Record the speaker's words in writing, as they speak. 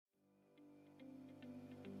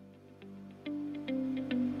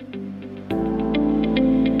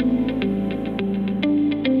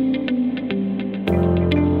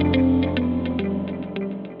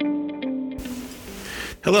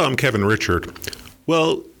Hello, I'm Kevin Richard.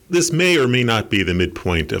 Well, this may or may not be the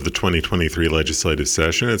midpoint of the 2023 legislative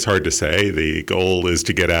session. It's hard to say. The goal is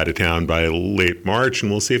to get out of town by late March, and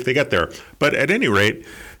we'll see if they get there. But at any rate,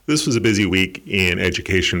 this was a busy week in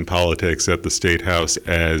education politics at the State House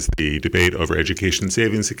as the debate over education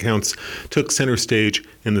savings accounts took center stage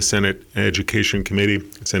in the Senate Education Committee.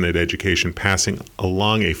 Senate Education passing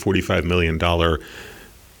along a $45 million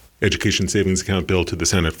education savings account bill to the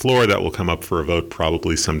Senate floor that will come up for a vote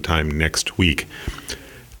probably sometime next week.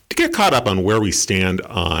 To get caught up on where we stand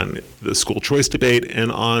on the school choice debate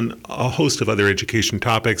and on a host of other education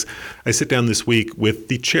topics, I sit down this week with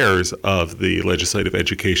the chairs of the legislative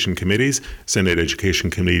education committees, Senate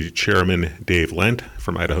Education Committee Chairman Dave Lent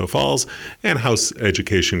from Idaho Falls, and House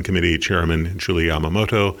Education Committee Chairman Julie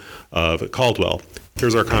Yamamoto of Caldwell.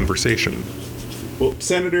 Here's our conversation. Well,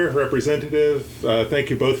 Senator, Representative,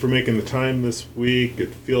 thank you both for making the time this week.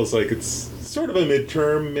 It feels like it's sort of a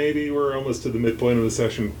midterm. Maybe we're almost to the midpoint of the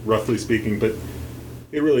session, roughly speaking, but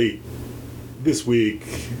it really, this week,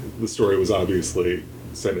 the story was obviously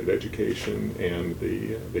Senate education and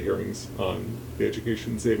the hearings on the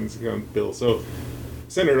education savings account bill. So,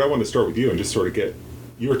 Senator, I want to start with you and just sort of get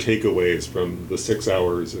your takeaways from the 6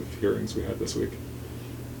 hours of hearings we had this week.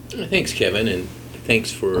 Thanks, Kevin, and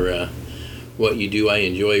thanks for what you do. I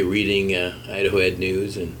enjoy reading Idaho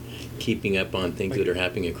EdNews and keeping up on things that are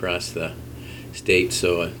happening across the state,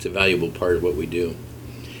 so it's a valuable part of what we do.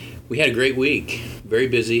 We had a great week, very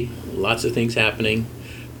busy, lots of things happening.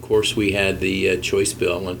 Of course, we had the choice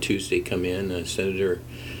bill on Tuesday come in. Senator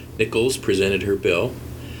Nichols presented her bill,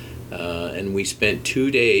 and we spent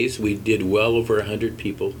 2 days. We did well over 100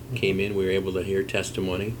 people came in. We were able to hear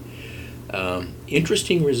testimony.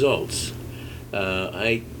 Interesting results.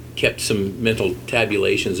 I kept some mental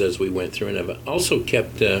tabulations as we went through, and I've also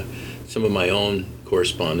kept some of my own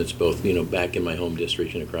correspondence, both back in my home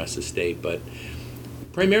district and across the state. But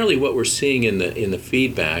primarily, what we're seeing in the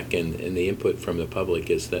feedback and the input from the public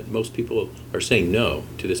is that most people are saying no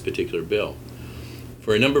to this particular bill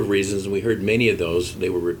for a number of reasons, and we heard many of those. They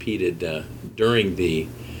were repeated during the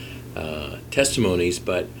testimonies,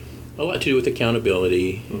 but a lot to do with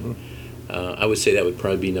accountability. Mm-hmm. I would say that would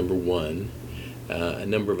probably be number one. A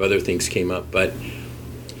number of other things came up, but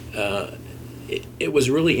it was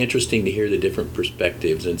really interesting to hear the different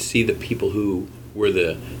perspectives and see the people who were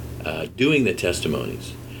doing the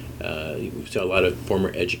testimonies. We saw a lot of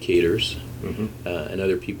former educators and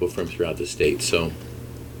other people from throughout the state. So,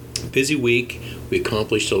 busy week. We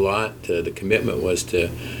accomplished a lot. The commitment was to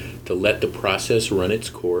let the process run its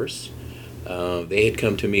course. They had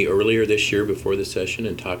come to me earlier this year before the session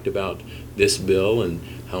and talked about this bill and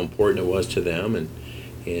how important it was to them,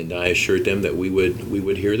 and I assured them that we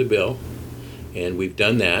would hear the bill, and we've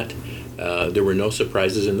done that. There were no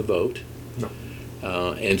surprises in the vote,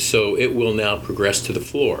 and so it will now progress to the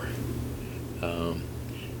floor.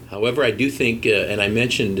 However, I do think, and I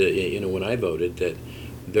mentioned, when I voted, that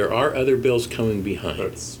there are other bills coming behind.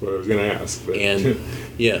 That's what I was going to ask. But and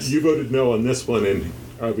yes, you voted no on this one, and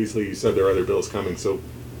obviously you said there are other bills coming. So,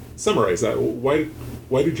 summarize that.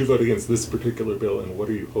 Why did you vote against this particular bill, and what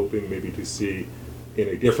are you hoping maybe to see in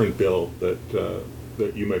a different bill that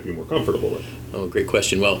you might be more comfortable with? Oh, great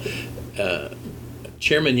question. Well,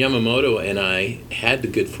 Chairman Yamamoto and I had the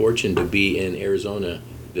good fortune to be in Arizona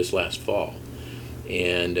this last fall,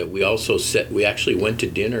 and we actually went to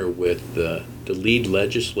dinner with the lead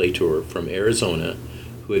legislator from Arizona,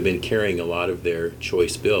 who had been carrying a lot of their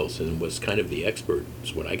choice bills and was kind of the expert,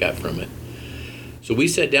 is what I got from it. So we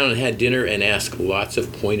sat down and had dinner and asked lots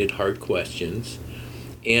of pointed, hard questions.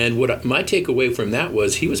 And what my takeaway from that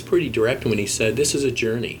was he was pretty direct when he said, this is a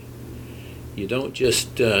journey. You don't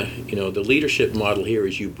just, the leadership model here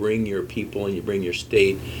is you bring your people and you bring your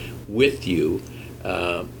state with you.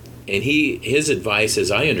 And his advice,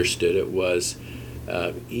 as I understood it, was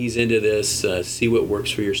he's into this, see what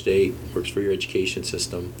works for your state, works for your education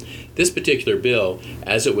system. This particular bill,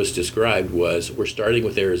 as it was described, was we're starting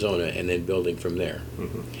with Arizona and then building from there.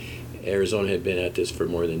 Mm-hmm. Arizona had been at this for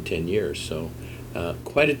more than 10 years, so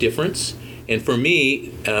quite a difference. And for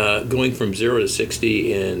me, going from 0 to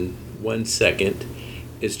 60 in 1 second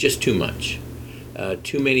is just too much.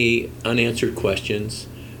 Too many unanswered questions,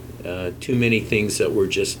 too many things that were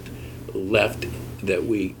just left that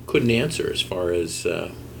we couldn't answer as far as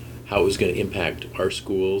how it was going to impact our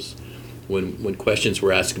schools. When questions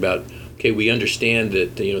were asked about, okay, we understand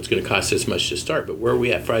that it's going to cost this much to start, but where are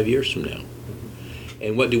we at 5 years from now?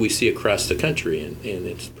 And what do we see across the country? And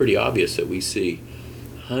it's pretty obvious that we see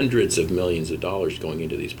hundreds of millions of dollars going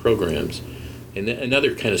into these programs. And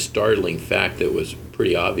another kind of startling fact that was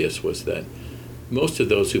pretty obvious was that most of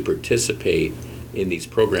those who participate in these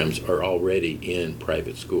programs are already in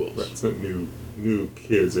private schools. Right. So new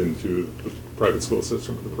kids into the private school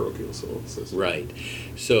system or the parochial school system. Right.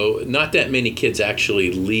 So not that many kids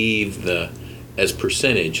actually leave the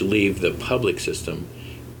public system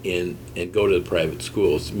and go to the private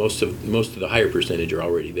schools. Most of the higher percentage are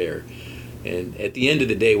already there. And at the end of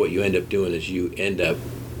the day, what you end up doing is you end up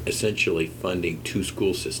essentially funding two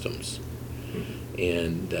school systems.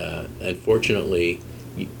 And unfortunately,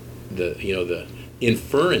 the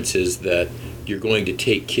inference is that you're going to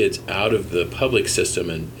take kids out of the public system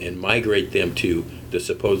and migrate them to the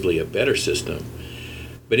supposedly a better system.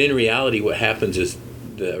 But in reality, what happens is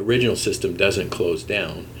the original system doesn't close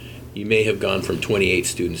down. You may have gone from 28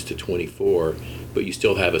 students to 24, but you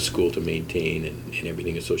still have a school to maintain and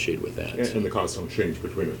everything associated with that. And the costs don't change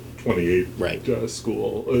between a 28 right.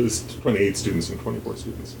 School, 28 students and 24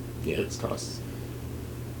 students. Yeah. It's costs.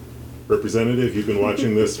 Representative, you've been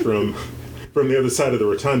watching this from the other side of the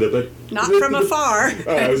rotunda, but not from afar.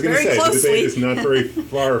 I was going to say closely. the debate is not very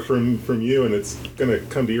far from you, and it's going to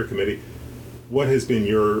come to your committee. What has been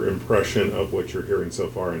your impression of what you're hearing so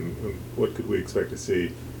far, and what could we expect to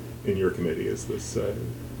see in your committee as this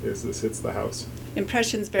hits the House?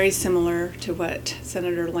 Impressions very similar to what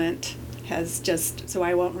Senator Lent has just, so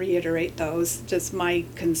I won't reiterate those. Just my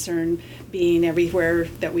concern being everywhere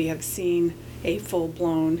that we have seen a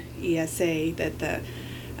full-blown ESA, that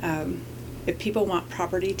if people want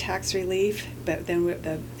property tax relief, but then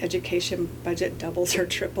the education budget doubles or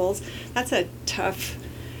triples, that's a tough.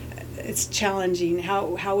 It's challenging.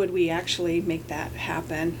 How would we actually make that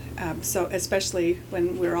happen? So especially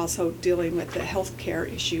when we're also dealing with the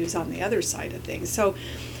healthcare issues on the other side of things. So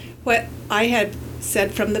what I had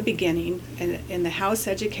said from the beginning in the House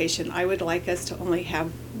Education, I would like us to only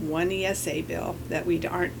have one ESA bill, that we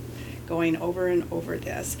aren't going over and over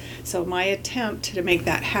this. So my attempt to make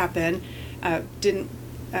that happen didn't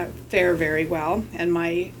fare very well. And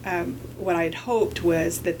my what I'd hoped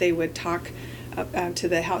was that they would talk to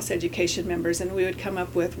the House Education members, and we would come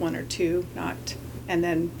up with one or two, and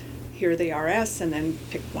then hear the RS and then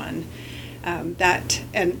pick one.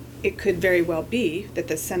 And it could very well be that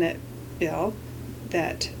the Senate bill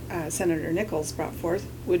that Senator Nichols brought forth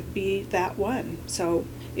would be that one. So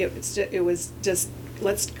it was just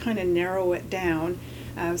let's kind of narrow it down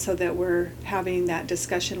so that we're having that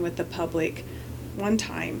discussion with the public one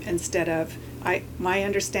time instead of. My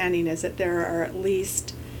understanding is that there are at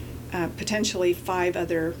least potentially 5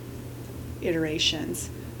 other iterations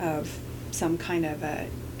of some kind of a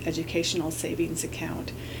educational savings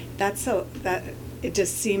account. That it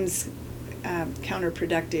just seems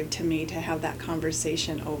counterproductive to me to have that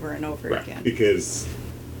conversation over and over again. Because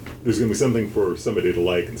there's going to be something for somebody to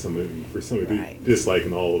like and somebody to dislike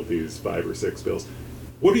in all of these 5 or 6 bills.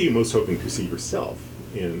 What are you most hoping to see yourself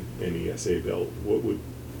in an ESA bill? What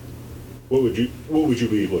would you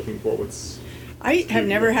be looking for? I have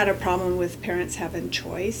never had a problem with parents having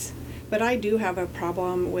choice, but I do have a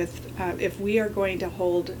problem with if we are going to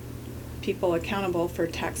hold people accountable for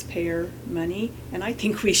taxpayer money, and I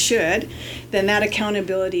think we should, then that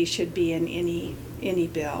accountability should be in any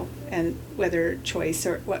bill, and whether choice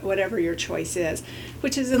or whatever your choice is,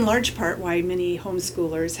 which is in large part why many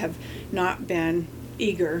homeschoolers have not been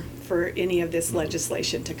eager for any of this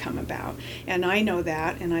legislation to come about. And I know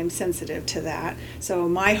that, and I'm sensitive to that. So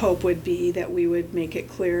my hope would be that we would make it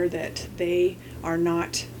clear that they are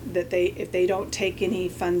not, if they don't take any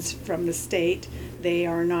funds from the state, they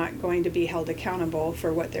are not going to be held accountable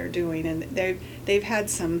for what they're doing. And they've had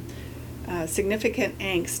some significant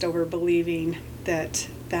angst over believing that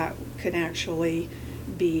could actually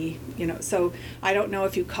be, so I don't know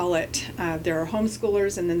if you call it, there are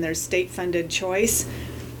homeschoolers and then there's state-funded choice,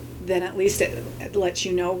 then at least it lets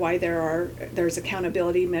you know why there's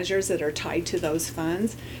accountability measures that are tied to those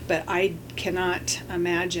funds. But I cannot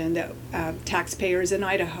imagine that taxpayers in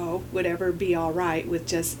Idaho would ever be all right with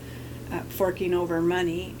just forking over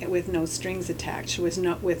money with no strings attached,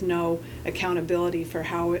 with no accountability for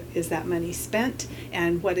how is that money spent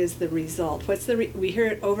and what is the result. We hear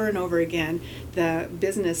it over and over again, the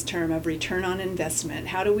business term of return on investment.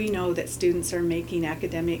 How do we know that students are making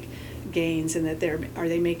academic gains and that are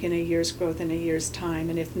they making a year's growth in a year's time?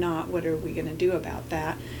 And if not, what are we going to do about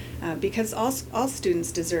that? Because all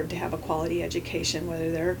students deserve to have a quality education,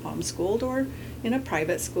 whether they're homeschooled or in a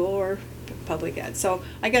private school or public ed. So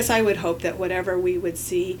I guess I would hope that whatever we would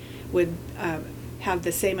see would have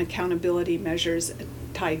the same accountability measures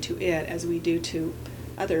tied to it as we do to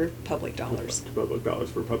other public dollars. Public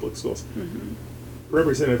dollars for public schools. Mm-hmm.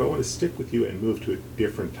 Representative, I want to stick with you and move to a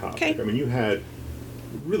different topic. Okay. I mean, you had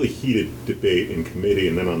really heated debate in committee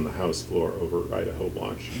and then on the House floor over Idaho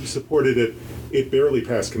Launch. You supported it. It barely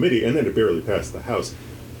passed committee, and then it barely passed the House.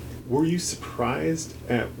 Were you surprised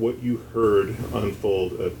at what you heard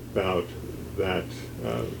unfold about that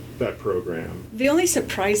program? The only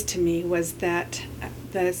surprise to me was that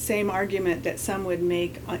the same argument that some would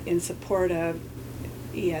make in support of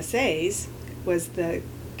ESAs was the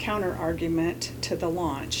counter argument to the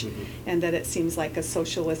launch, and that it seems like a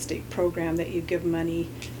socialistic program that you give money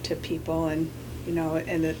to people, and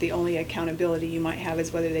and that the only accountability you might have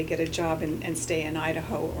is whether they get a job and stay in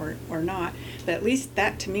Idaho or not. But at least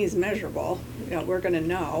that to me is measurable. We're going to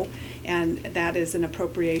know, and that is an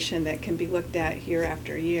appropriation that can be looked at year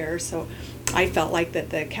after year. So I felt like that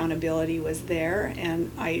the accountability was there,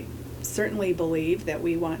 and I certainly believe that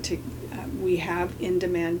we have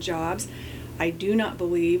in-demand jobs. I do not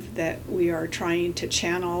believe that we are trying to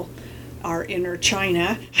channel our inner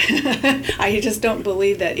China. I just don't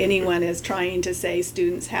believe that anyone is trying to say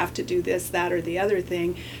students have to do this, that, or the other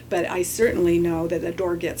thing, but I certainly know that the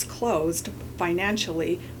door gets closed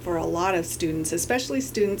financially for a lot of students, especially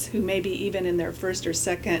students who maybe even in their first or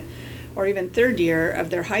second or even third year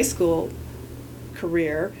of their high school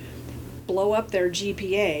career blow up their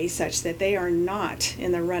GPA such that they are not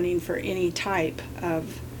in the running for any type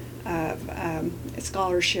of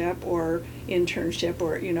scholarship or internship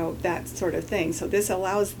or that sort of thing. So this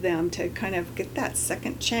allows them to kind of get that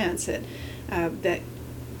second chance at that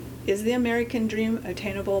is the American dream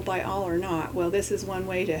attainable by all or not. Well, this is one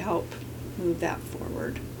way to help move that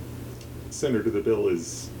forward. Senator, the bill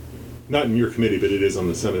is not in your committee, but it is on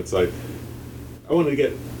the Senate side. I want to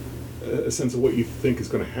get a sense of what you think is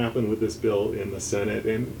going to happen with this bill in the Senate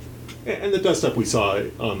and the dust-up we saw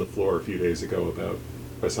on the floor a few days ago about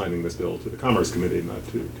assigning this bill to the Commerce Committee, not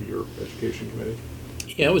to your Education Committee.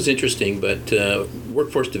 Yeah, it was interesting, but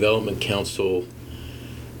Workforce Development Council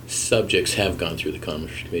subjects have gone through the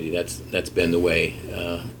Commerce Committee. That's been the way.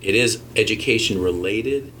 It is education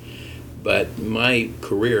related, but my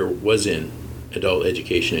career was in adult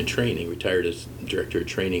education and training. Retired as director of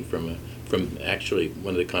training from actually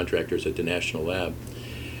one of the contractors at the National Lab.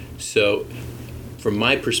 So, from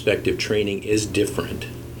my perspective, training is different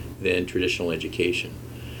than traditional education.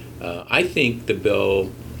 I think the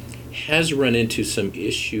bill has run into some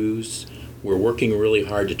issues. We're working really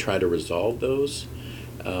hard to try to resolve those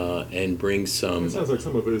and bring some... It sounds like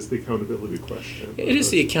some of it is the accountability question. It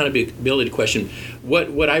is the accountability question.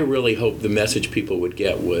 What I really hope the message people would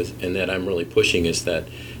get was, and that I'm really pushing, is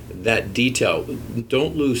that detail,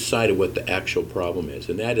 don't lose sight of what the actual problem is,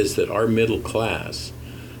 and that is that our middle class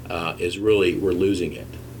is really, we're losing it.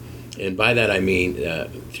 And by that I mean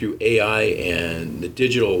through AI and the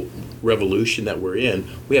digital revolution that we're in,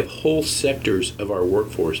 we have whole sectors of our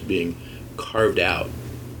workforce being carved out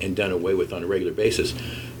and done away with on a regular basis.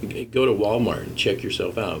 Go to Walmart and check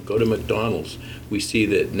yourself out. Go to McDonald's. We see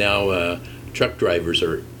that now truck drivers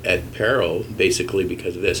are at peril basically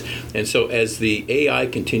because of this. And so as the AI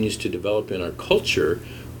continues to develop in our culture,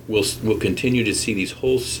 we'll continue to see these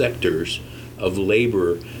whole sectors of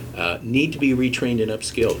labor need to be retrained and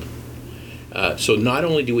upskilled. So not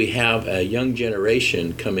only do we have a young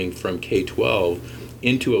generation coming from K-12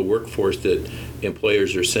 into a workforce that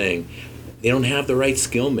employers are saying they don't have the right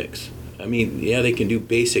skill mix. I mean, yeah, they can do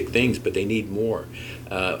basic things, but they need more.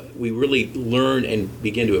 We really learn and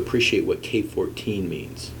begin to appreciate what K-14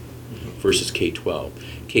 means versus K-12.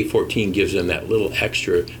 K-14 gives them that little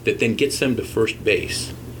extra that then gets them to first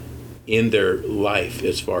base in their life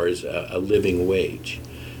as far as a living wage.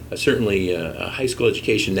 Certainly, high school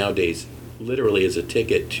education nowadays literally is a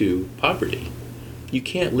ticket to poverty. You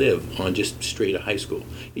can't live on just straight high school.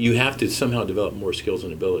 You have to somehow develop more skills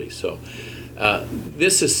and abilities. So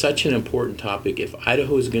this is such an important topic. If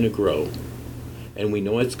Idaho is going to grow, and we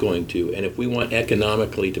know it's going to, and if we want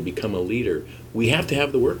economically to become a leader, we have to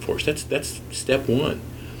have the workforce. That's step one.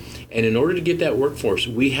 And in order to get that workforce,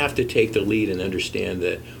 we have to take the lead and understand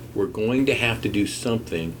that we're going to have to do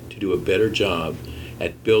something to do a better job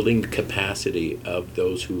at building the capacity of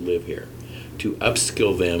those who live here, to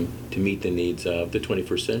upskill them to meet the needs of the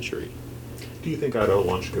 21st century. Do you think Idaho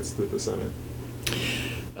Launch gets through the Senate?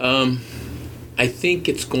 I think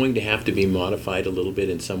it's going to have to be modified a little bit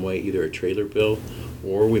in some way, either a trailer bill,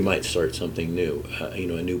 or we might start something new, a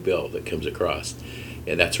new bill that comes across.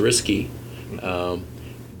 And that's risky,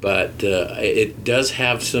 but it does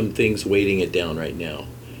have some things weighting it down right now.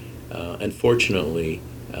 Unfortunately,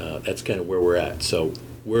 that's kind of where we're at. So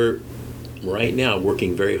we're right now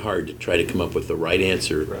working very hard to try to come up with the right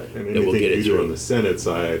answer Right, and that will anything get it you do through. on the Senate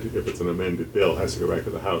side, if it's an amended bill, has to go back to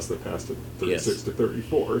the House that passed it 36 to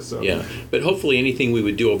 34. So Yeah, but hopefully anything we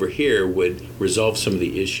would do over here would resolve some of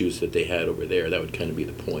the issues that they had over there. That would kind of be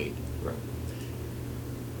the point. Right.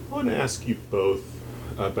 I want to ask you both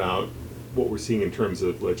about what we're seeing in terms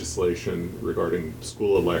of legislation regarding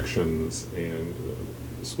school elections and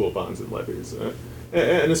school bonds and levies.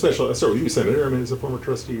 And especially, I'll start with you, Senator. I mean, as a former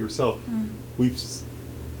trustee yourself, we've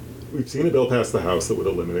seen a bill pass the House that would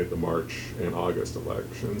eliminate the March and August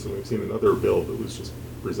elections, and we've seen another bill that was just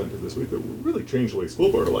presented this week that would really change the way school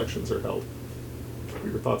board elections are held. What are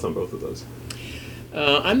your thoughts on both of those?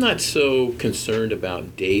 I'm not so concerned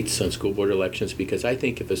about dates on school board elections because I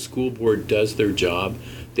think if a school board does their job,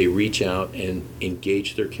 they reach out and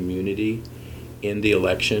engage their community in the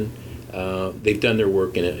election. They've done their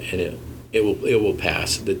work and it will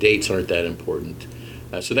pass. The dates aren't that important,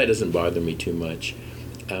 so that doesn't bother me too much.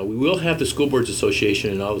 We will have the School Boards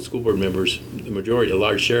Association and all the school board members, the majority, a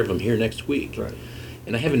large share of them, here next week. Right.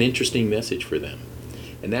 And I have an interesting message for them.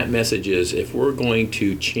 And that message is if we're going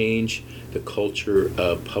to change the culture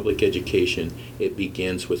of public education, it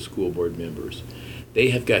begins with school board members.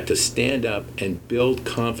 They have got to stand up and build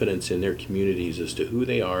confidence in their communities as to who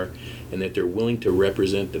they are and that they're willing to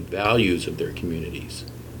represent the values of their communities.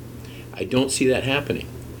 I don't see that happening.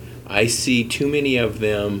 I see too many of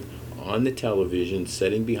them on the television,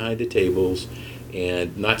 sitting behind the tables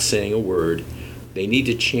and not saying a word. They need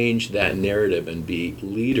to change that narrative and be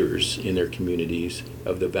leaders in their communities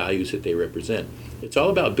of the values that they represent. It's all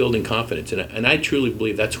about building confidence, and I truly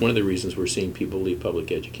believe that's one of the reasons we're seeing people leave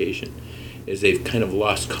public education, is they've kind of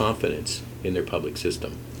lost confidence in their public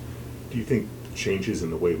system. Do you think changes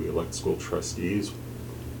in the way we elect school trustees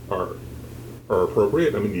are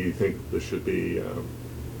appropriate? I mean, do you think there should be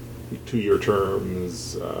 2-year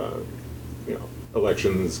terms,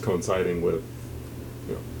 elections coinciding with,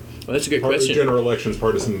 Well, that's a good question. general elections,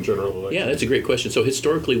 partisan general elections? Yeah, that's a great question. So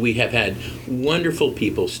historically, we have had wonderful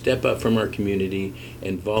people step up from our community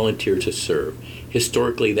and volunteer to serve.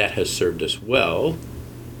 Historically, that has served us well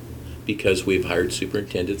because we've hired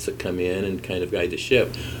superintendents that come in and kind of guide the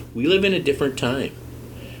ship. We live in a different time.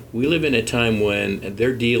 We live in a time when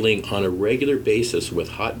they're dealing on a regular basis with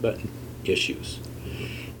hot-button issues.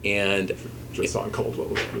 And Just saw in Caldwell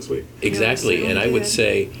this week. exactly, and I would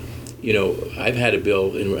say, I've had a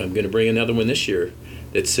bill, and I'm going to bring another one this year,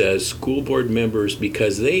 that says school board members,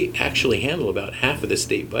 because they actually handle about half of the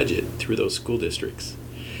state budget through those school districts.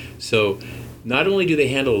 So not only do they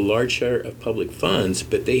handle a large share of public funds,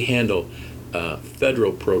 but they handle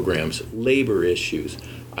federal programs, labor issues.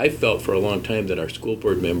 I've felt for a long time that our school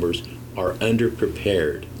board members are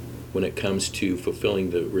underprepared when it comes to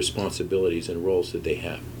fulfilling the responsibilities and roles that they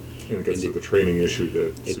have. And it gets to the training issue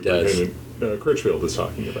that It does. Superintendent Critchfield is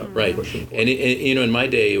talking about. Right. pushing for. And in my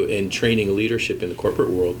day, in training leadership in the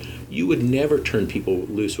corporate world, you would never turn people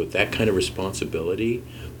loose with that kind of responsibility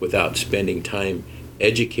without spending time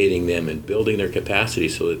educating them and building their capacity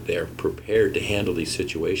so that they're prepared to handle these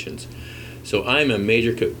situations. So I'm a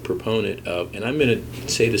major proponent of, and I'm going to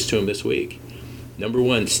say this to them this week, number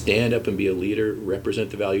one, stand up and be a leader, represent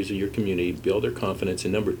the values of your community, build their confidence,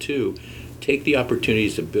 and number two, take the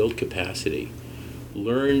opportunities to build capacity.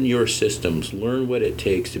 Learn your systems, learn what it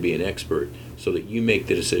takes to be an expert so that you make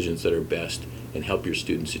the decisions that are best and help your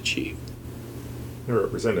students achieve.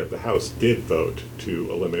 Representative, the House did vote to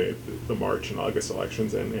eliminate the March and August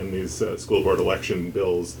elections, and these school board election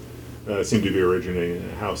bills seem to be originating in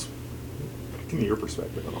the House. Give me your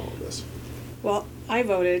perspective on all of this. Well, I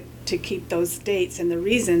voted to keep those dates, and the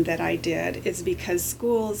reason that I did is because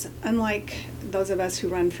schools, unlike those of us who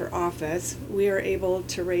run for office, we are able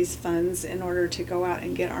to raise funds in order to go out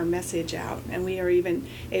and get our message out, and we are even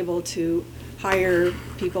able to hire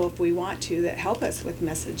people if we want to that help us with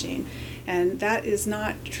messaging. And that is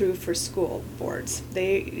not true for school boards.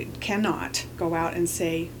 They cannot go out and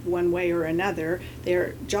say one way or another.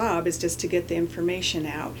 Their job is just to get the information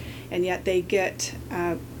out, and yet they get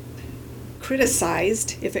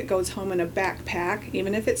criticized if it goes home in a backpack,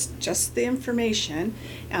 even if it's just the information.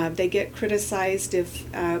 They get criticized if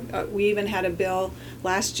we even had a bill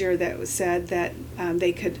last year that said that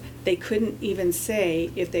they couldn't even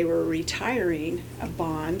say if they were retiring a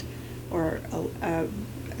bond or a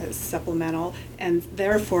supplemental, and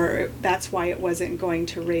therefore that's why it wasn't going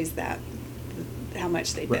to raise that how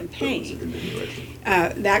much they've been paying.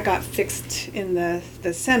 That got fixed in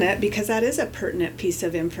the Senate because that is a pertinent piece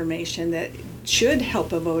of information that should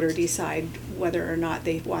help a voter decide whether or not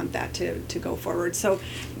they want that to go forward. So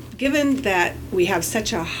given that we have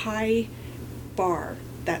such a high bar,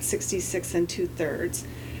 that 66 2/3,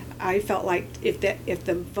 I felt like if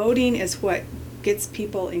the voting is what gets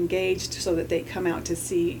people engaged so that they come out to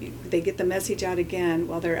see, they get the message out again,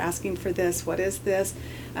 well, they're asking for this, what is this?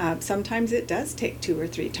 Sometimes it does take 2 or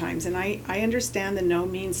 3 times, and I understand the no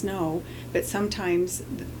means no, but sometimes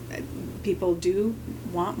people do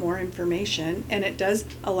want more information, and it does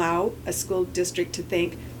allow a school district to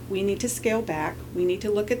think, we need to scale back, we need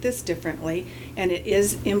to look at this differently, and it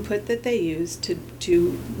is input that they use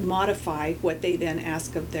to modify what they then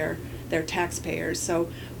ask of their taxpayers. So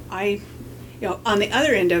on the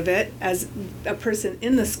other end of it, as a person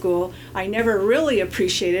in the school, I never really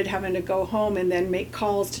appreciated having to go home and then make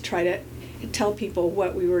calls to try to tell people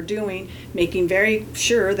what we were doing, making very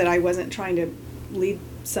sure that I wasn't trying to lead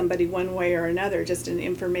somebody one way or another, just an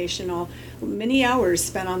informational, many hours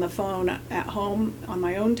spent on the phone at home, on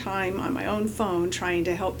my own time, on my own phone, trying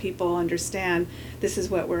to help people understand this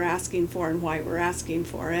is what we're asking for and why we're asking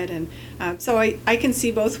for it. And so I can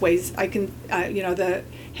see both ways. I can, the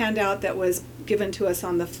handout that was given to us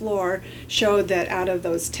on the floor showed that out of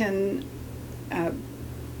those 10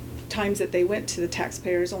 times that they went to the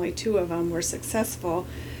taxpayers, only 2 of them were successful.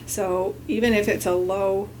 So even if it's a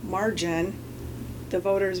low margin, the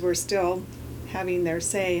voters were still having their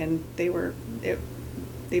say, and they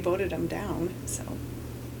voted them down. So.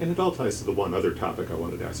 And it all ties to the one other topic I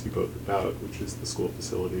wanted to ask you both about, which is the school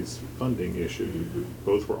facilities funding issue. Mm-hmm.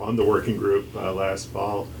 Both were on the working group last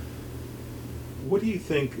fall. What do you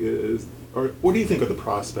think what do you think are the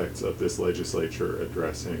prospects of this legislature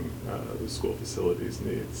addressing the school facilities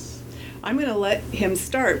needs? I'm going to let him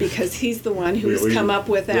start because he's the one who's come up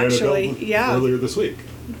with earlier this week.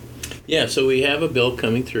 Yeah, so we have a bill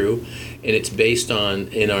coming through, and it's based on,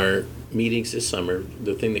 in our meetings this summer,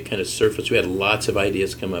 the thing that kind of surfaced, we had lots of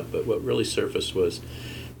ideas come up, but what really surfaced was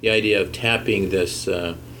the idea of tapping this,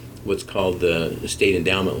 what's called the state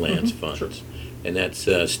endowment lands funds. Sure. And that's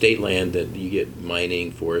state land that you get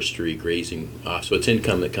mining, forestry, grazing off. So it's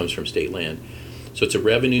income that comes from state land. So it's a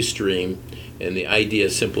revenue stream, and the idea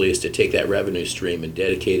simply is to take that revenue stream and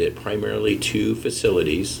dedicate it primarily to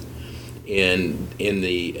facilities, and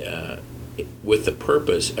with the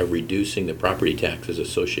purpose of reducing the property taxes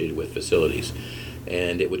associated with facilities.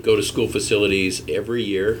 And it would go to school facilities every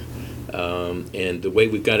year. And the way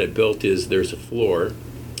we've got it built is there's a floor,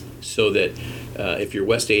 so that if you're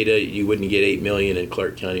West Ada, you wouldn't get $8 million, and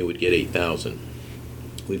Clark County would get $8,000.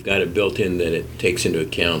 We've got it built in that it takes into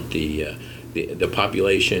account the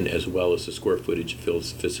population as well as the square footage of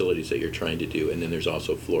facilities that you're trying to do, and then there's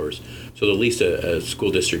also floors. So the least a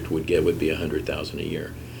school district would get would be $100,000 a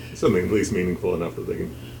year. Something at least meaningful enough that they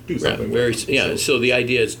can do something. Right. So the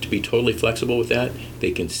idea is to be totally flexible with that.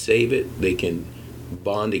 They can save it. They can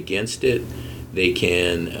bond against it. They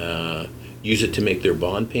can use it to make their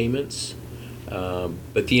bond payments.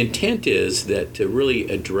 But the intent is that to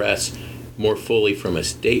really address more fully from a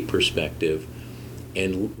state perspective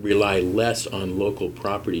and rely less on local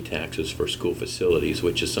property taxes for school facilities,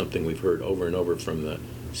 which is something we've heard over and over from the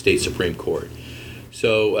state Supreme Court.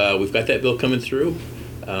 So we've got that bill coming through.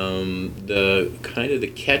 The kind of the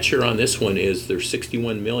catcher on this one is there's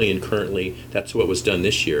 $61 million currently. That's what was done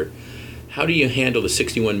this year. How do you handle the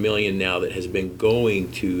 $61 million now that has been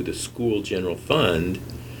going to the school general fund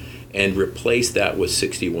and replace that with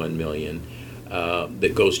 $61 million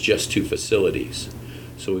that goes just to facilities?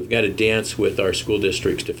 So we've got to dance with our school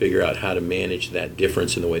districts to figure out how to manage that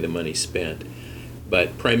difference in the way the money's spent.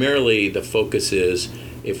 But primarily the focus is,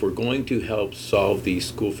 if we're going to help solve these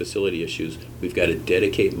school facility issues, we've got to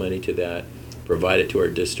dedicate money to that, provide it to our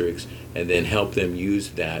districts, and then help them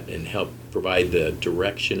use that and help provide the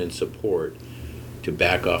direction and support to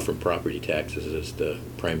back off from property taxes as the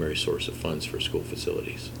primary source of funds for school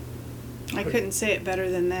facilities. I couldn't say it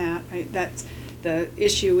better than that. That's the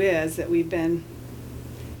issue, is that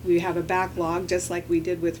we have a backlog, just like we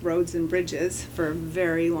did with roads and bridges for a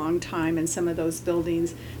very long time, and some of those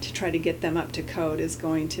buildings, to try to get them up to code, is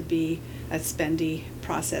going to be a spendy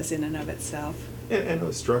process in and of itself. And I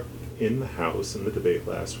was struck in the House in the debate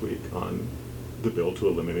last week on the bill to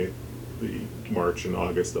eliminate the March and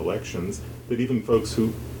August elections, that even folks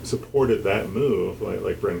who supported that move,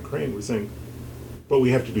 like Brent Crane, were saying, but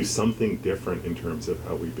we have to do something different in terms of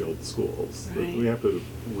how we build schools. Right. We have to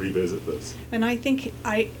revisit this. And I think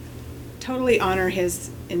I totally honor his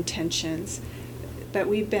intentions, but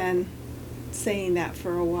we've been saying that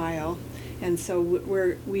for a while. And so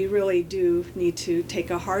we really do need to take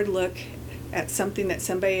a hard look at something that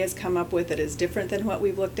somebody has come up with that is different than what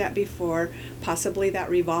we've looked at before, possibly that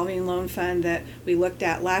revolving loan fund that we looked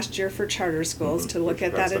at last year for charter schools, to look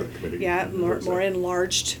at that, more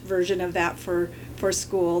enlarged version of that for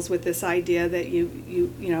schools, with this idea that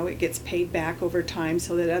you know it gets paid back over time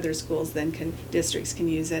so that other schools then districts can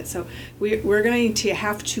use it. So we're going to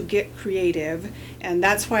have to get creative, and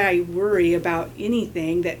that's why I worry about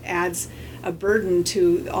anything that adds a burden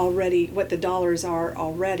to already what the dollars are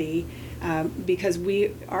already, because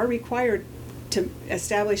we are required to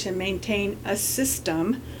establish and maintain a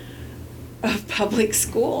system of public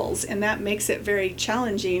schools, and that makes it very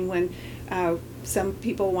challenging when some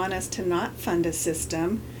people want us to not fund a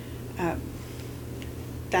system.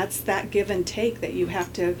 That's that give and take that you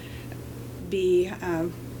have to be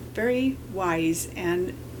very wise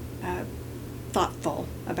and thoughtful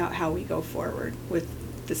about how we go forward with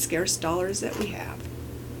the scarce dollars that we have.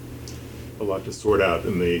 A lot to sort out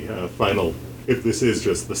in the final, if this is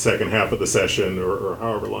just the second half of the session or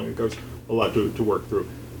however long it goes, a lot to work through.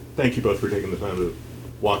 Thank you both for taking the time to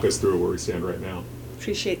walk us through where we stand right now.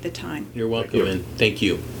 Appreciate the time. You're welcome, and thank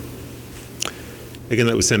you. Again,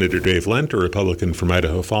 that was Senator Dave Lent, a Republican from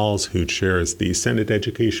Idaho Falls, who chairs the Senate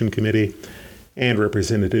Education Committee, and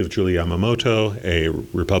Representative Julie Yamamoto, a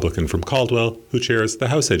Republican from Caldwell, who chairs the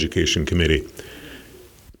House Education Committee.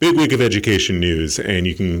 Big week of education news, and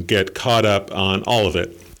you can get caught up on all of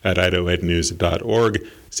it at idahoednews.org.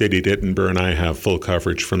 Sadie Dittenber and I have full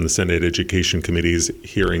coverage from the Senate Education Committee's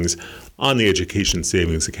hearings on the Education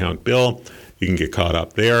Savings Account bill. You can get caught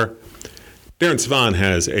up there. Darren Svan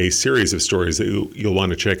has a series of stories that you'll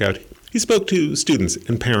want to check out. He spoke to students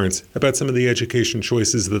and parents about some of the education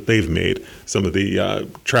choices that they've made, some of the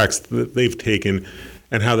tracks that they've taken,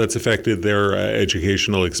 and how that's affected their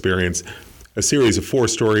educational experience. A series of 4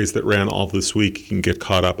 stories that ran all this week. You can get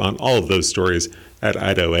caught up on all of those stories at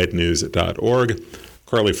idahoednews.org.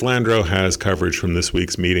 Carly Flandro has coverage from this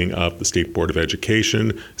week's meeting of the State Board of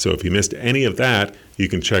Education. So if you missed any of that, you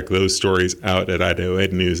can check those stories out at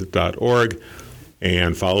idahoednews.org.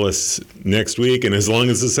 And follow us next week. And as long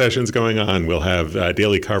as the session's going on, we'll have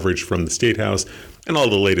daily coverage from the State House and all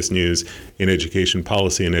the latest news in education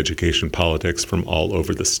policy and education politics from all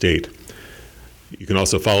over the state. You can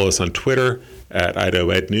also follow us on Twitter at Idaho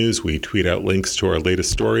EdNews. We tweet out links to our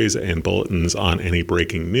latest stories and bulletins on any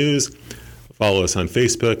breaking news. Follow us on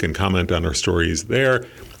Facebook and comment on our stories there.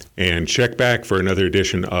 And check back for another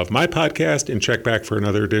edition of my podcast, and check back for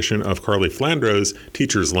another edition of Carly Flandro's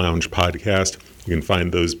Teachers Lounge podcast. You can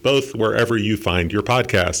find those both wherever you find your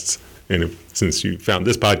podcasts. And since you found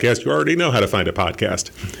this podcast, you already know how to find a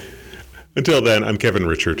podcast. Until then, I'm Kevin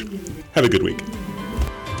Richard. Have a good week.